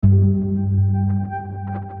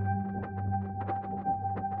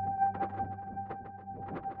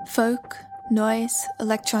Folk, noise,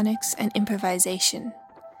 electronics, and improvisation.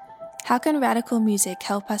 How can radical music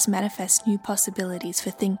help us manifest new possibilities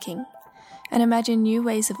for thinking and imagine new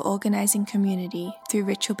ways of organizing community through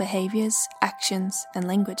ritual behaviors, actions, and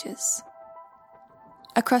languages?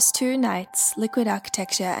 Across 2 nights, Liquid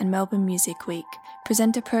Architecture and Melbourne Music Week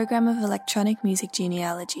present a program of electronic music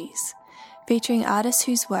genealogies, featuring artists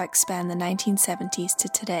whose work span the 1970s to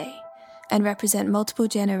today and represent multiple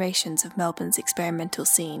generations of Melbourne's experimental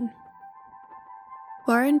scene.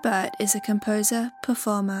 Warren Burt is a composer,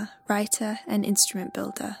 performer, writer, and instrument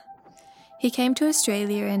builder. He came to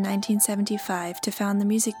Australia in 1975 to found the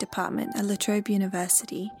music department at La Trobe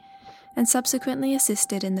University and subsequently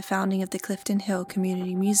assisted in the founding of the Clifton Hill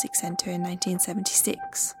Community Music Centre in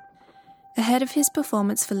 1976. Ahead of his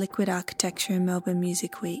performance for Liquid Architecture and Melbourne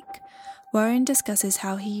Music Week, Warren discusses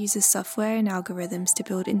how he uses software and algorithms to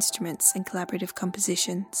build instruments and collaborative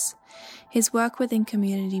compositions, his work within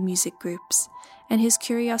community music groups, and his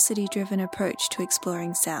curiosity-driven approach to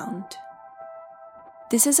exploring sound.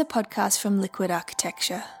 This is a podcast from Liquid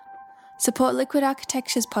Architecture. Support Liquid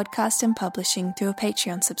Architecture's podcast and publishing through a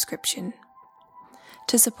Patreon subscription.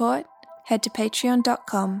 To support, head to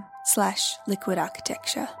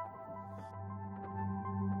patreon.com/liquidarchitecture.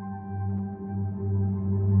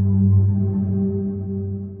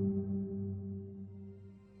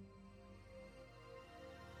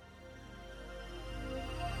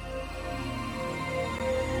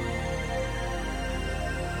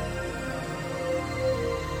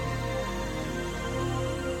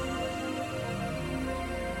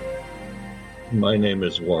 My name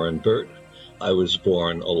is Warren Burt. I was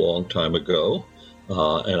born a long time ago,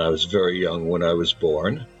 and I was very young when I was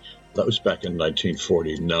born. That was back in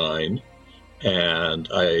 1949, and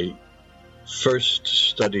I first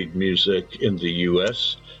studied music in the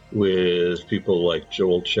U.S. with people like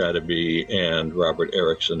Joel Chatterby and Robert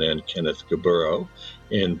Erickson and Kenneth Gaburo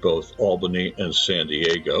in both Albany and San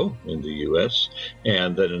Diego in the U.S.,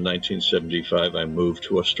 and then in 1975 I moved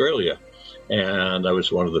to Australia. And I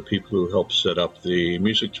was one of the people who helped set up the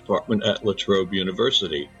music department at La Trobe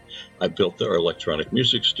University. I built their electronic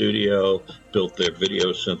music studio, built their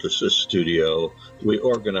video synthesis studio. We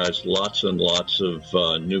organized lots and lots of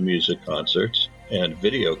new music concerts and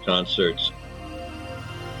video concerts.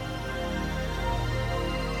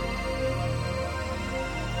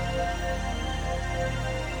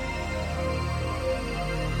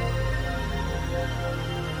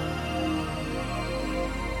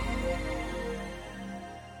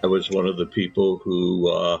 I was one of the people who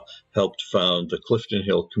helped found the Clifton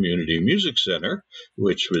Hill Community Music Center,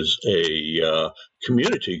 which was a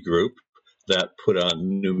community group that put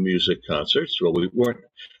on new music concerts. Well, we were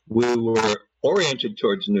oriented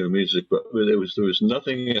towards new music, but there was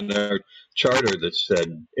nothing in our charter that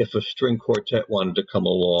said if a string quartet wanted to come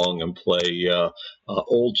along and play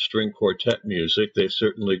old string quartet music, they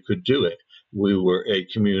certainly could do it. We were a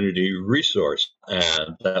community resource,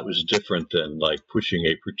 and that was different than like pushing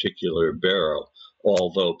a particular barrel,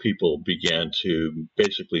 although people began to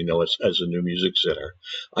basically know us as a new music center.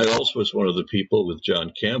 I also was one of the people with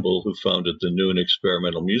John Campbell who founded the New and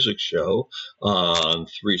Experimental Music Show on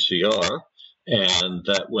 3CR, and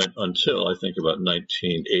that went until, I think, about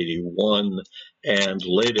 1981. And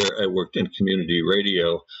later I worked in community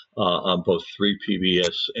radio on both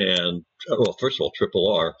 3PBS and, well, first of all,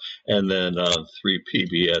 Triple R, and then on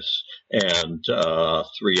 3PBS and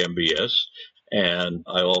 3MBS. And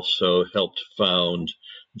I also helped found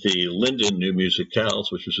the Linden New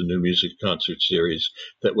Musicals, which was a new music concert series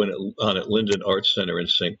that went on at Linden Arts Center in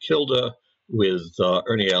St. Kilda, with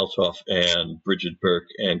Ernie Altoff and Bridget Burke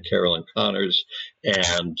and Carolyn Connors.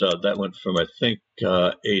 And that went from, I think,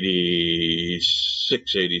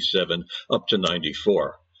 86, 87 up to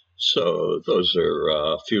 94. So those are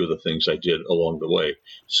a few of the things I did along the way.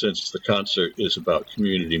 Since the concert is about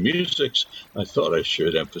community musics, I thought I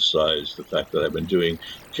should emphasize the fact that I've been doing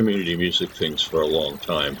community music things for a long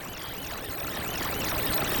time.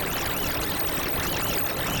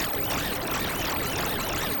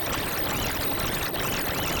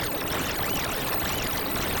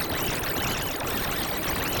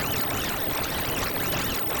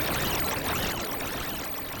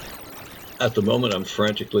 At the moment, I'm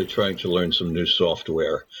frantically trying to learn some new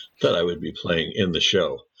software that I would be playing in the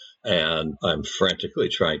show. And I'm frantically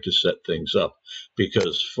trying to set things up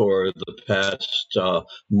because for the past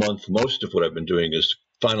month, most of what I've been doing is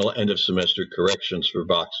final end of semester corrections for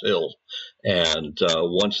Box Hill. And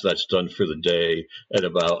once that's done for the day, at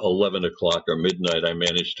about 11 o'clock or midnight, I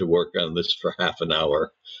manage to work on this for half an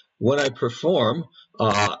hour. When I perform,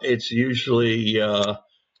 it's usually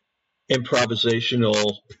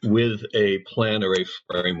improvisational with a plan or a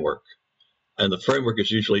framework. And the framework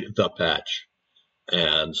is usually the patch.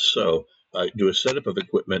 And so I do a setup of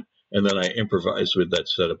equipment, and then I improvise with that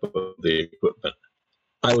setup of the equipment.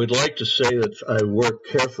 I would like to say that I worked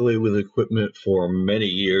carefully with equipment for many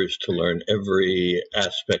years to learn every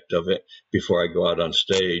aspect of it before I go out on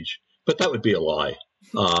stage, but that would be a lie.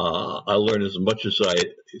 I learn as much as I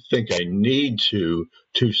think I need to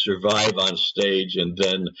survive on stage, and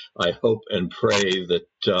then I hope and pray that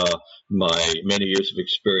my many years of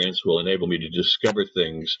experience will enable me to discover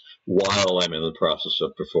things while I'm in the process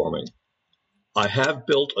of performing. I have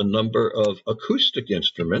built a number of acoustic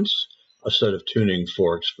instruments, a set of tuning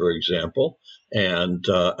forks, for example, and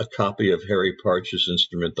a copy of Harry Partch's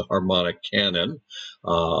instrument, the harmonic canon,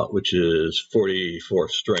 which is 44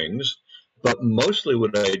 strings. But mostly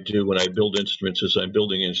what I do when I build instruments is I'm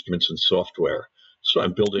building instruments in software. So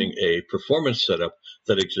I'm building a performance setup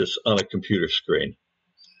that exists on a computer screen.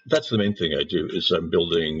 That's the main thing I do, is I'm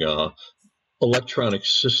building electronic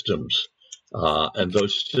systems. And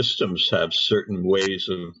those systems have certain ways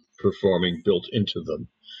of performing built into them.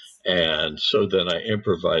 And so then I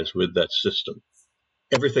improvise with that system.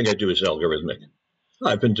 Everything I do is algorithmic.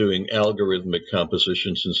 I've been doing algorithmic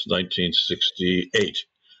composition since 1968.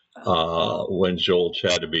 When Joel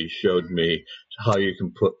Chadaby showed me how you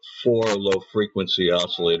can put 4 low-frequency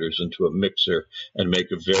oscillators into a mixer and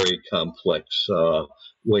make a very complex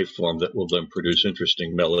waveform that will then produce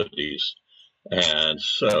interesting melodies. And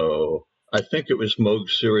so I think it was Moog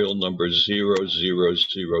serial number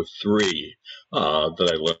 0003 that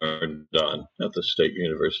I learned on at the State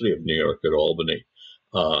University of New York at Albany.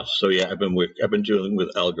 So yeah, I've been dealing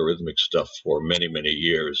with algorithmic stuff for many, many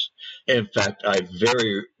years. In fact, I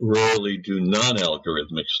very rarely do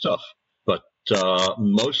non-algorithmic stuff, but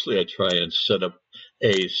mostly I try and set up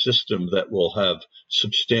a system that will have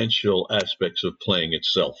substantial aspects of playing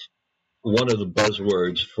itself. One of the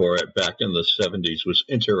buzzwords for it back in the 70s was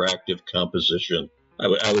interactive composition. I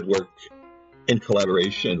would work in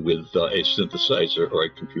collaboration with a synthesizer or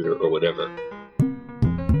a computer or whatever.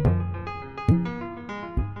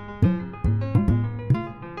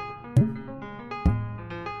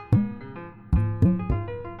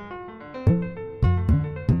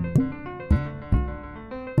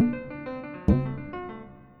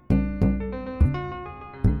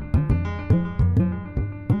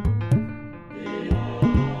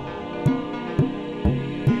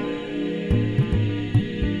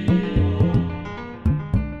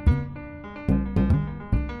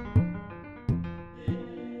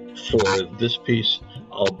 For this piece,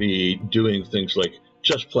 I'll be doing things like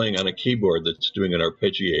just playing on a keyboard that's doing an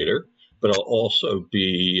arpeggiator, but I'll also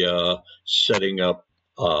be setting up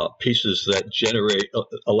pieces that generate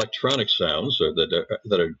electronic sounds, or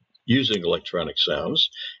that are using electronic sounds.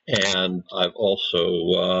 And I've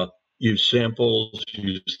also used samples,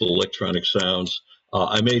 used the electronic sounds.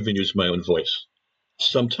 I may even use my own voice.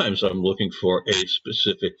 Sometimes I'm looking for a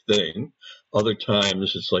specific thing. Other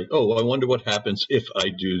times it's like, oh, I wonder what happens if I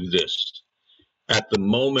do this. At the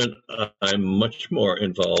moment, I'm much more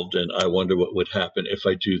involved in I wonder what would happen if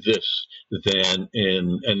I do this than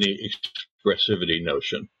in any expressivity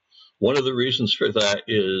notion. One of the reasons for that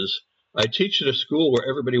is I teach at a school where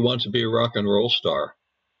everybody wants to be a rock and roll star.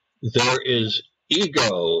 There is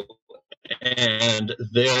ego and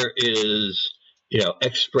there is,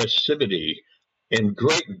 expressivity in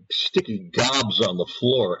great sticky gobs on the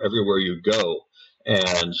floor everywhere you go.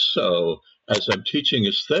 And so as I'm teaching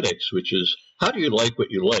aesthetics, which is how do you like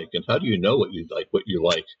what you like and how do you know what you like,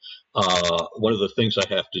 one of the things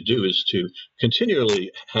I have to do is to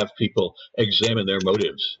continually have people examine their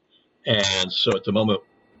motives. And so at the moment,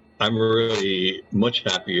 I'm really much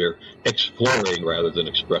happier exploring rather than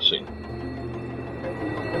expressing.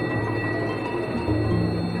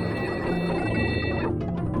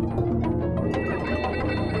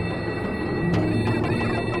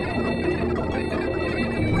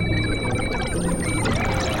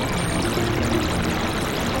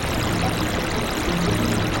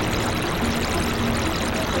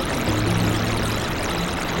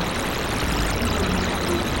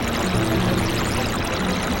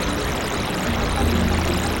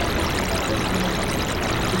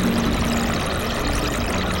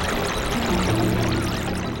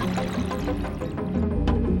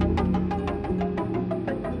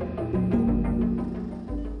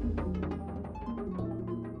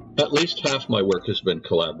 At least half my work has been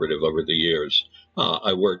collaborative over the years.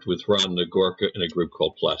 I worked with Ron Nagorka in a group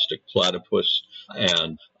called Plastic Platypus,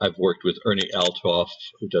 and I've worked with Ernie Althoff,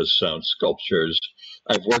 who does sound sculptures.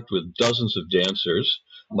 I've worked with dozens of dancers.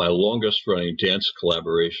 My longest running dance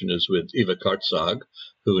collaboration is with Eva Kartzag,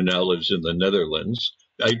 who now lives in the Netherlands.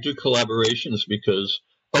 I do collaborations because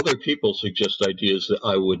other people suggest ideas that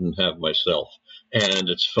I wouldn't have myself, and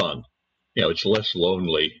it's fun. It's less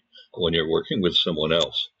lonely when you're working with someone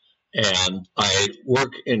else. And I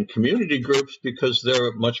work in community groups because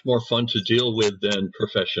they're much more fun to deal with than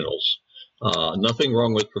professionals. Nothing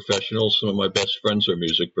wrong with professionals. Some of my best friends are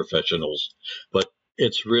music professionals, but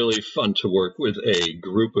it's really fun to work with a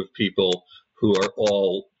group of people who are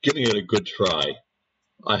all giving it a good try.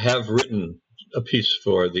 I have written a piece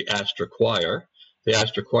for the Astor Choir. The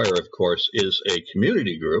Astor Choir, of course, is a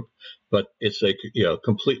community group, but it's a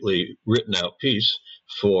completely written out piece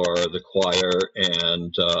for the choir,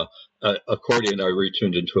 and accordion I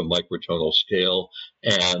retuned into a microtonal scale,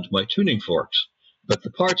 and my tuning forks. But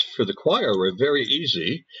the parts for the choir were very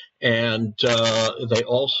easy, and they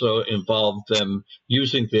also involved them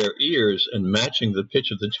using their ears and matching the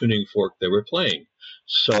pitch of the tuning fork they were playing.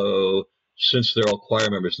 So since they're all choir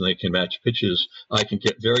members and they can match pitches, I can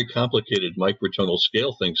get very complicated microtonal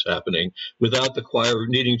scale things happening without the choir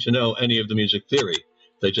needing to know any of the music theory.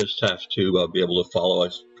 They just have to be able to follow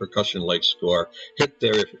a percussion-like score, hit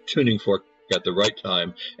their tuning fork at the right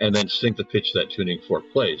time, and then sing the pitch that tuning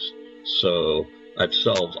fork plays. So I've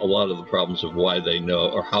solved a lot of the problems of why they know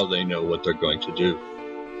or how they know what they're going to do.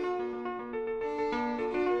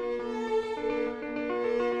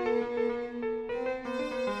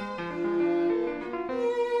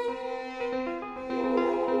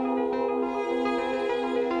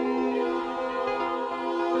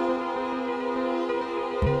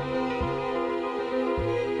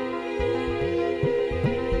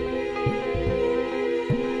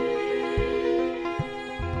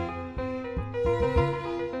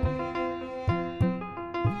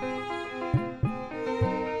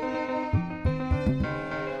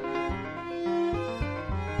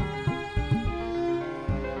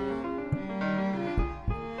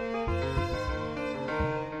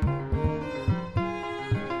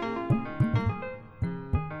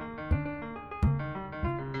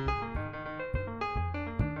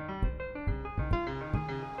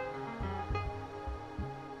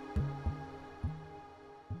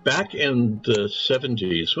 Back in the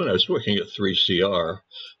 70s, when I was working at 3CR,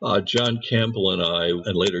 John Campbell and I,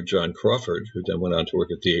 and later John Crawford, who then went on to work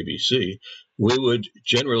at the ABC, we would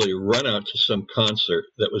generally run out to some concert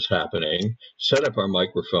that was happening, set up our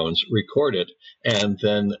microphones, record it, and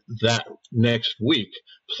then that next week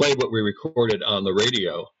play what we recorded on the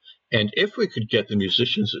radio. And if we could get the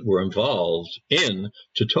musicians that were involved in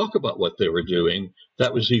to talk about what they were doing,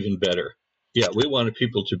 that was even better. Yeah, we wanted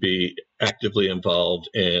people to be actively involved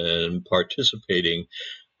in participating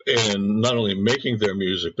in not only making their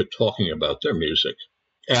music, but talking about their music.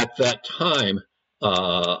 At that time,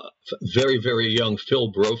 very, very young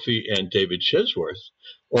Phil Brophy and David Chesworth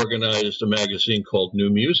organized a magazine called New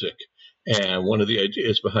Music. And one of the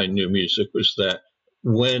ideas behind New Music was that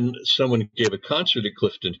when someone gave a concert at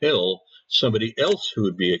Clifton Hill, somebody else who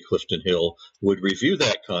would be at Clifton Hill would review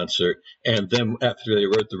that concert, and then after they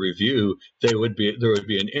wrote the review, there would be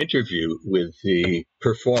an interview with the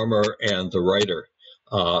performer and the writer,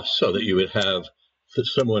 so that you would have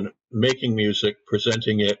someone making music,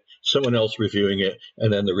 presenting it, someone else reviewing it,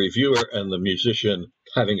 and then the reviewer and the musician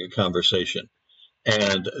having a conversation.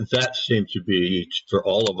 And that seemed to be, for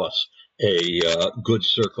all of us, a good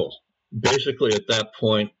circle. Basically, at that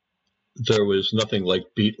point, there was nothing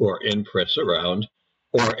like Beat or In-Press around,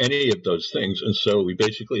 or any of those things, and so we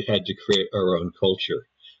basically had to create our own culture.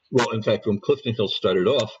 Well, in fact, when Clifton Hill started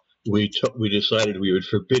off, we decided we would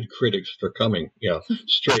forbid critics for coming,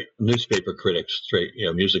 straight newspaper critics, straight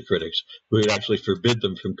music critics. We would actually forbid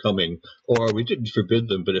them from coming, or we didn't forbid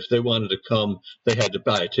them, but if they wanted to come, they had to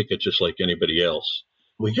buy a ticket just like anybody else.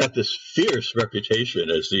 We got this fierce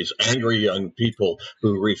reputation as these angry young people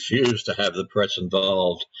who refused to have the press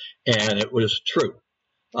involved, and it was true.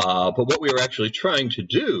 But what we were actually trying to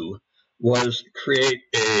do was create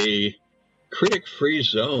a critic-free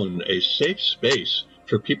zone, a safe space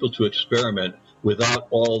for people to experiment without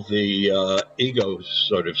all the ego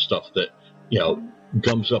sort of stuff that,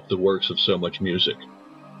 gums up the works of so much music.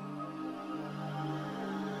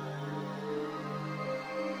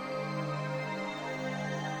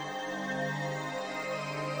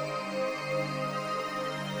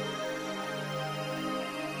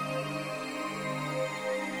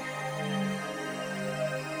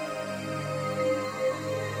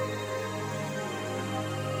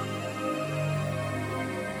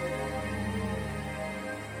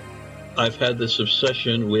 I've had this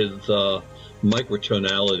obsession with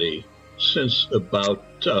microtonality since about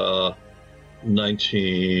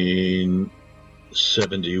 1980,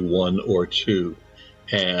 71 or 2.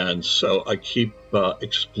 And so I keep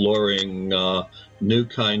exploring new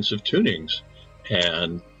kinds of tunings.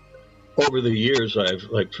 And over the years,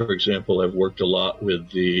 for example, I've worked a lot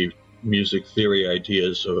with the music theory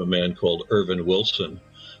ideas of a man called Irvin Wilson,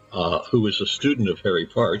 who was a student of Harry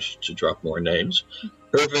Partch, to drop more names.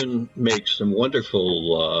 Irvin makes some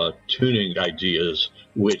wonderful tuning ideas,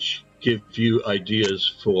 which give you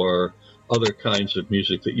ideas for other kinds of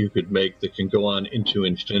music that you could make that can go on into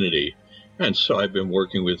infinity. And so I've been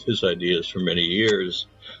working with his ideas for many years.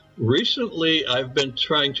 Recently, I've been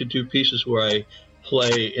trying to do pieces where I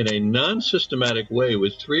play in a non-systematic way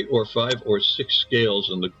with 3 or 5 or 6 scales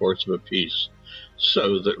in the course of a piece,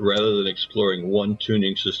 so that rather than exploring one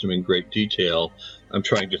tuning system in great detail, I'm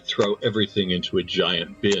trying to throw everything into a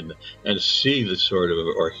giant bin and see the sort of,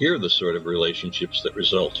 or hear the sort of relationships that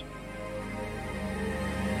result.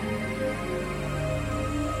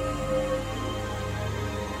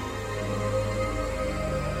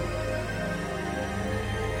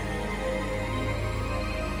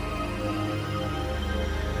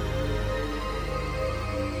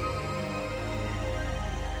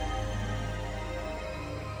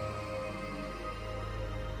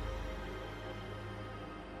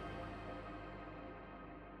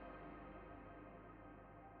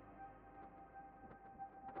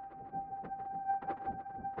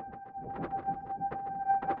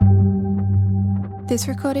 This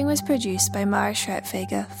recording was produced by Mara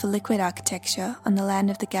Schreitfeger for Liquid Architecture on the land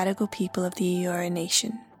of the Gadigal people of the Eora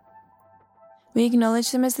Nation. We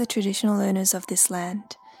acknowledge them as the traditional owners of this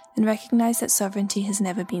land and recognise that sovereignty has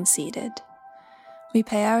never been ceded. We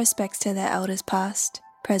pay our respects to their elders past,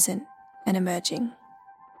 present, and emerging.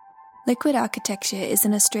 Liquid Architecture is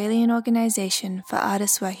an Australian organisation for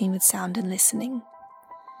artists working with sound and listening.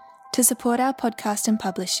 To support our podcast and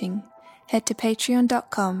publishing, head to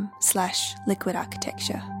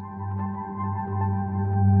patreon.com/liquidarchitecture.